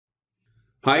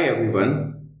Hi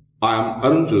everyone, I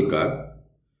am JULKA.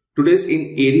 Today's in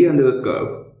Area Under the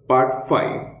Curve, Part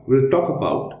 5, we'll talk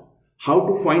about how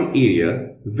to find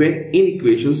area when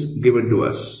inequations given to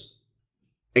us.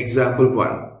 Example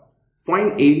 1.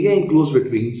 Find area enclosed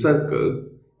between circle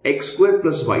x square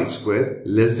plus y square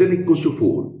less than equals to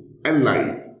 4 and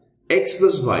line x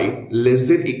plus y less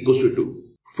than equals to 2.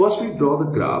 First we draw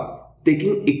the graph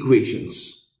taking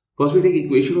equations. First we take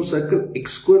equation of circle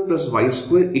x square plus y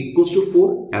square equals to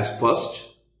 4 as first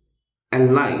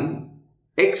and line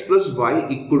x plus y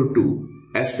equal to 2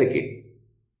 as second.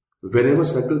 Whenever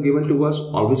circle given to us,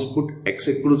 always put x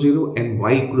equal to 0 and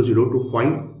y equal to 0 to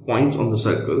find points on the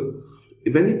circle.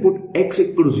 When we put x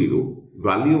equal to 0,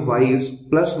 value of y is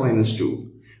plus minus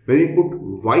 2. When we put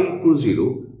y equal to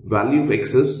 0, value of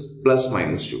x is plus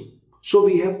minus 2. So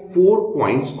we have 4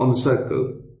 points on the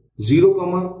circle,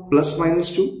 0, plus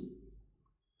minus 2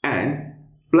 and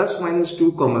plus minus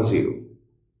 2, 0.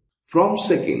 From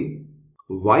second,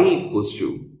 y equals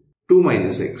to 2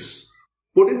 minus x.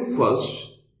 Put in first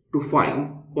to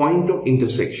find point of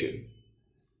intersection.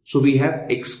 So we have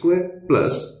x square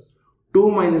plus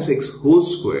 2 minus x whole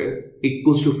square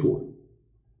equals to 4,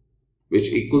 which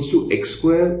equals to x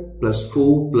square plus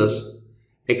 4 plus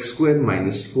x square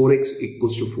minus 4x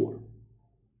equals to 4.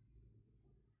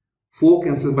 4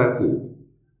 cancelled by 4.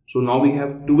 So now we have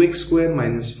 2x square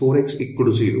minus 4x equal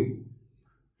to 0.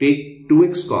 Take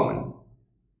 2x common.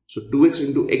 So 2x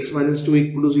into x minus 2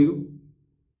 equal to 0.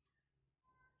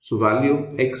 So value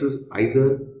of x is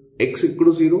either x equal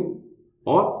to 0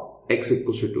 or x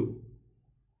equals to 2.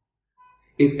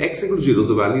 If x equals to 0,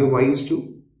 the value of y is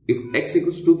 2. If x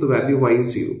equals to 2, the value of y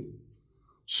is 0.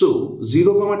 So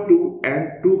 0, 2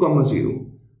 and 2, 0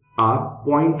 are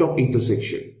point of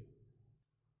intersection.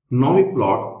 Now we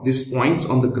plot these points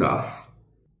on the graph.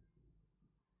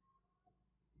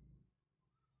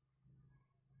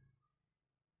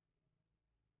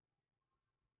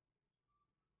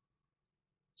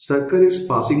 Circle is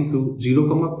passing through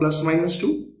 0, plus minus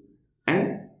 2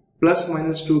 and plus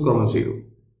minus 2, 0.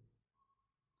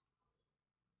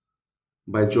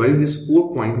 By joining these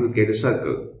 4 points, we will get a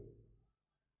circle.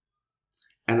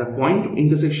 And the point of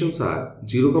intersections are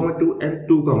 0, 2 and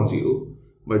 2, 0.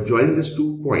 By joining these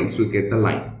 2 points, we get the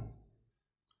line.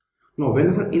 Now,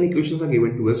 whenever inequations are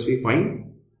given to us, we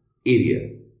find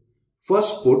area.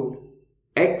 First put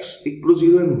x equal to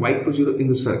 0 and y equal to 0 in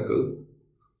the circle.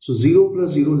 So 0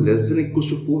 plus 0 less than equals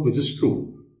to 4, which is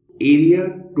true. Area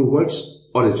towards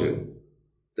origin.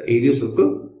 The area of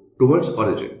circle towards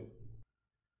origin.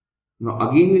 Now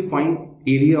again we find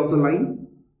area of the line.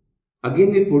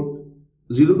 Again we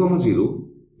put 0, 0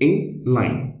 in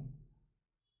line.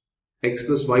 X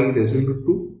plus y less than equal to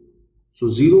 2. So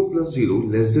 0 plus 0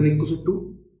 less than equals to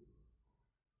 2,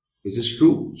 which is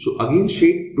true. So again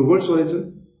shade towards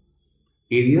origin,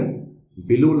 area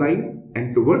below line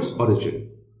and towards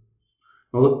origin.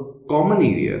 Now the common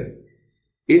area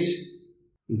is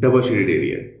double shaded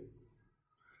area.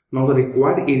 Now the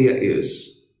required area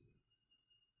is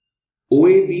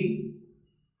OAB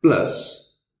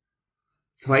plus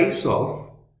thrice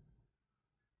of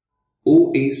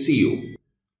OACO,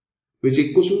 which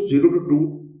equals to 0 to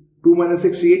 2, 2 minus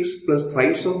x dx plus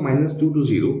thrice of minus 2 to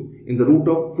 0 in the root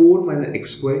of 4 minus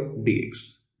x square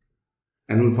dx.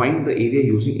 And we'll find the area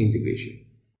using integration.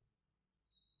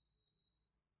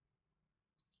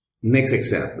 Next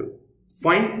example.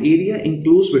 Find area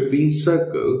enclosed between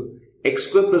circle x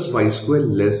square plus y square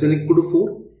less than equal to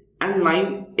 4 and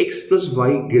line x plus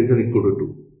y greater than equal to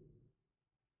 2.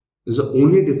 This is the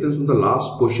only difference from the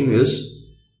last question is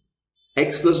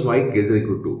x plus y greater than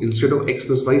equal to 2 instead of x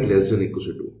plus y less than equal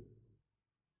to 2.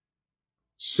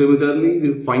 Similarly,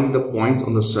 we'll find the points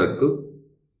on the circle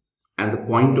and the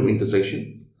point of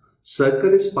intersection.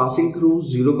 Circle is passing through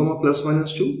 0, plus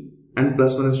minus 2 and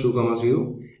plus minus 2,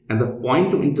 0 and the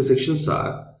point of intersections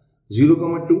are 0,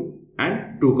 2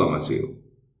 and 2, 0.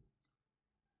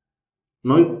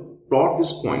 Now you plot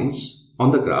these points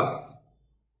on the graph.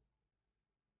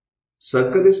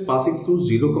 Circle is passing through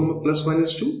 0, plus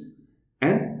minus 2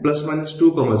 and plus minus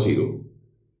 2, 0.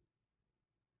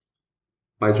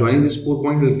 By joining these 4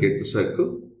 points, we will get the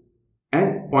circle.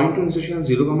 And point of intersection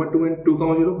 0, 2 and 2,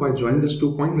 0. By joining these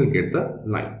 2 points, we will get the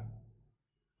line.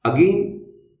 Again,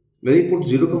 when we put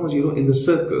 0, 0 in the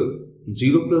circle,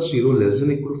 0 plus 0 less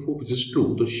than equal to 4, which is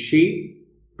true. So shade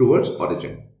towards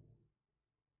origin.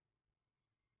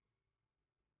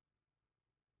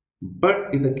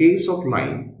 But in the case of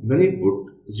line, when we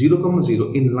put 0,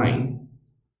 0 in line,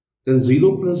 then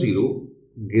 0 plus 0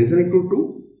 greater than equal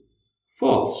to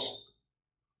false.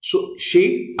 So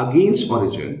shade against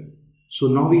origin. So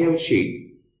now we have a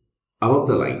shade above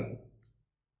the line.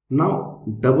 Now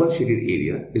double shaded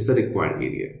area is the required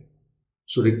area.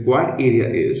 So required area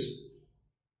is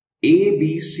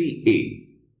ABCA,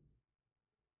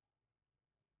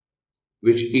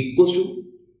 which equals to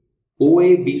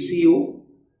OABCO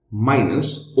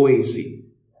minus OAC,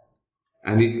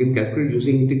 and we can calculate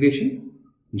using integration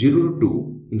 0 to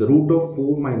 2 in the root of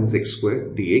 4 minus x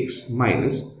squared dx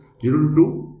minus 0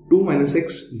 to 2 minus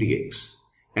x dx,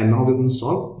 and now we can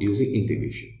solve using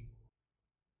integration.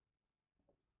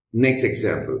 Next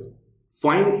example,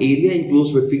 find area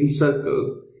enclosed between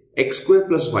circle x square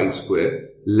plus y square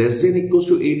less than equals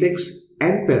to 8x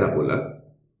and parabola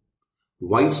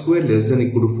y square less than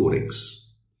equal to 4x.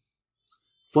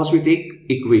 First we take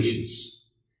equations.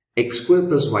 X square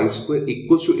plus y square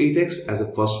equals to 8x as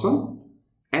a first one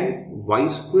and y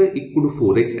square equal to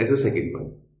 4x as a second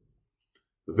one.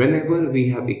 Whenever we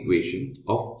have equation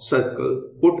of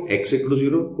circle, put x equal to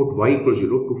 0, put y equal to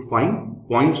 0 to find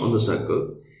points on the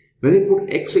circle. When you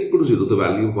put x equal to 0, the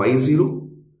value of y is 0.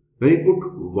 When you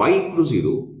put y equal to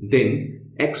 0, then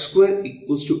x square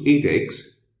equals to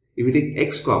 8x. If we take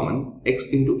x common, x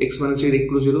into x minus 8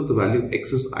 equals 0, the value of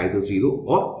x is either 0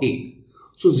 or 8.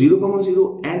 So 0,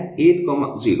 0 and 8,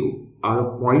 0 are the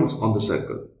points on the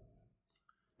circle.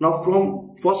 Now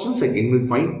from first and second, we'll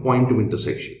find point of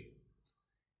intersection.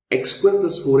 X square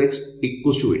plus 4x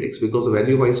equals to 8x because the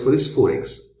value of y square is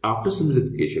 4x. After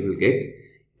simplification, we'll get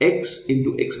x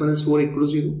into x minus 4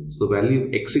 equals 0. So the value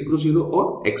of x equals 0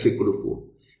 or x equal to 4.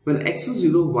 When x is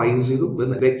 0, y is 0.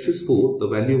 When x is 4, the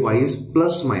value of y is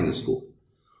plus minus 4.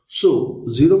 So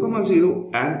 0,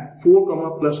 0 and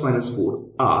 4, plus minus 4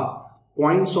 are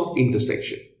points of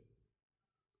intersection.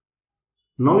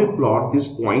 Now we plot these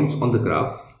points on the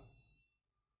graph.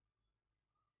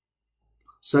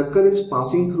 Circle is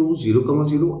passing through 0,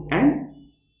 0 and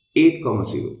 8,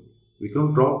 0. We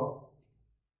can draw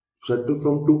circle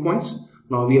from 2 points.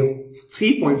 Now we have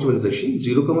 3 points of intersection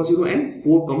 0, 0 and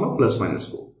 4, plus minus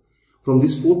 4. From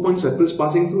these 4 points, circle is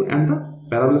passing through and the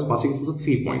parabola is passing through the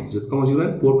 3 points 0, 0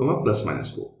 and 4, plus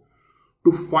minus 4.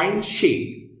 To find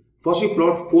shade, first we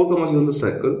plot 4, 0 on the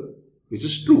circle, which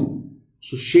is true.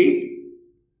 So shade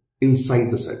inside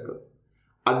the circle.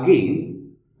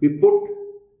 Again, we put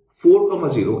 4,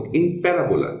 0 in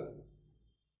parabola.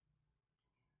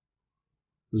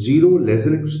 0 less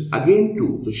than equals to, again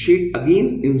true. So shade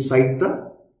again inside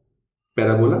the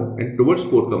parabola and towards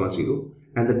 4, 0,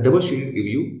 and the double shaded give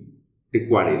you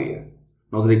required area.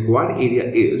 Now the required area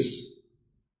is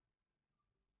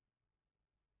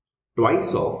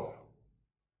twice of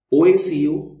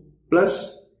OACO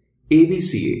plus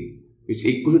ABCA, which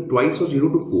equals to twice of 0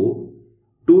 to 4,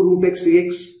 2 root x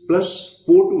dx plus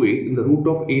 4 to 8 in the root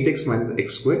of 8x minus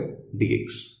x squared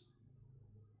dx.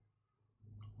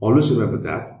 Always remember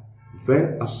that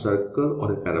when a circle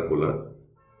or a parabola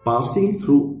passing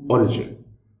through origin,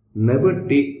 never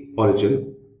take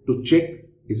origin to check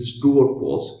is it true or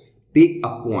false. Take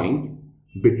a point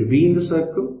between the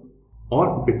circle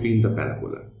or between the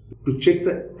parabola to check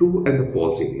the true and the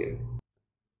false area.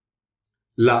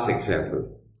 Last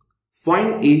example.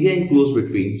 Find area enclosed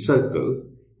between circle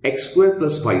x square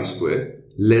plus y square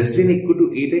less than equal to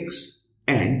 8x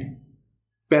and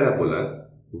parabola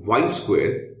y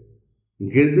square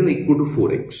greater than equal to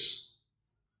 4x.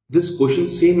 This question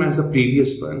same as the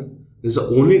previous one. This is the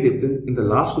only difference. In the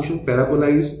last question, parabola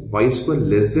is y square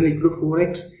less than equal to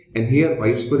 4x and here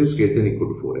y square is greater than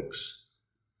equal to 4x.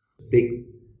 Take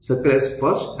circle as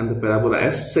first and the parabola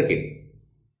as second.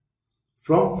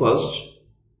 From first,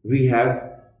 we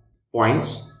have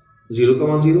points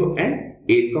 0, 0 and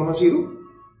 8, 0.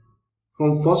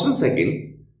 From first and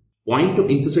second, point of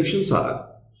intersections are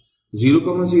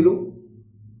 0, 0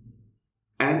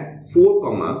 and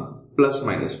 4, plus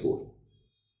minus 4.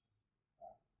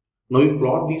 Now we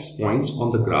plot these points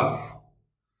on the graph.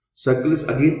 Circle is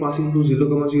again passing through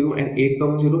 0, 0 and 8,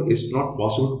 0. It's not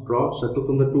possible to draw circle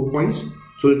from the 2 points.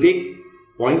 So we'll take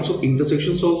points of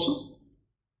intersections also.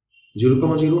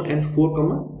 0, 0 and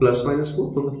 4, plus minus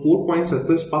 4. From the 4 points,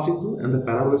 circle is passing through and the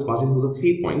parabola is passing through the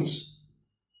 3 points.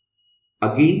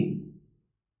 Again,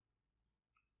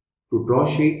 to draw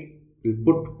shade, we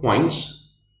put points.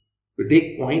 We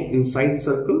take point inside the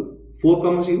circle,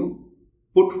 4, 0.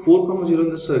 Put 4, 0 in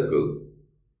the circle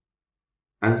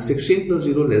and 16 plus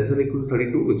 0 less than equal to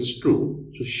 32, which is true.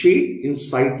 So shade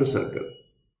inside the circle.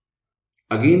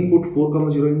 Again put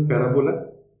 4, 0 in parabola.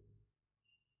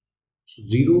 So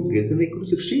 0 greater than equal to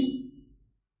 16.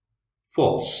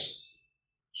 False.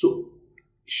 So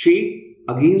shade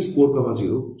against 4,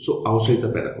 0. So outside the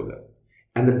parabola.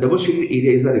 And the double shaded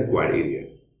area is the required area.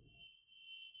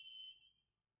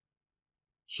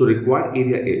 So required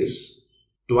area is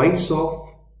twice of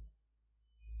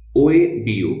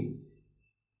OABO,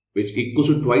 which equals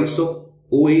to twice of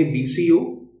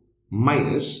OABCO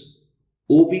minus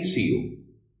OBCO,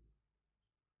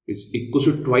 which equals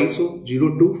to twice of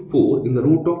 0 to 4 in the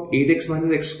root of 8x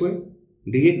minus x square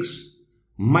dx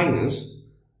minus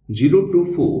 0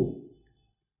 to 4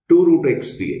 2 root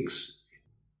x dx.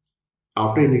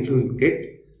 After integration, we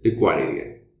get required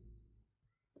area.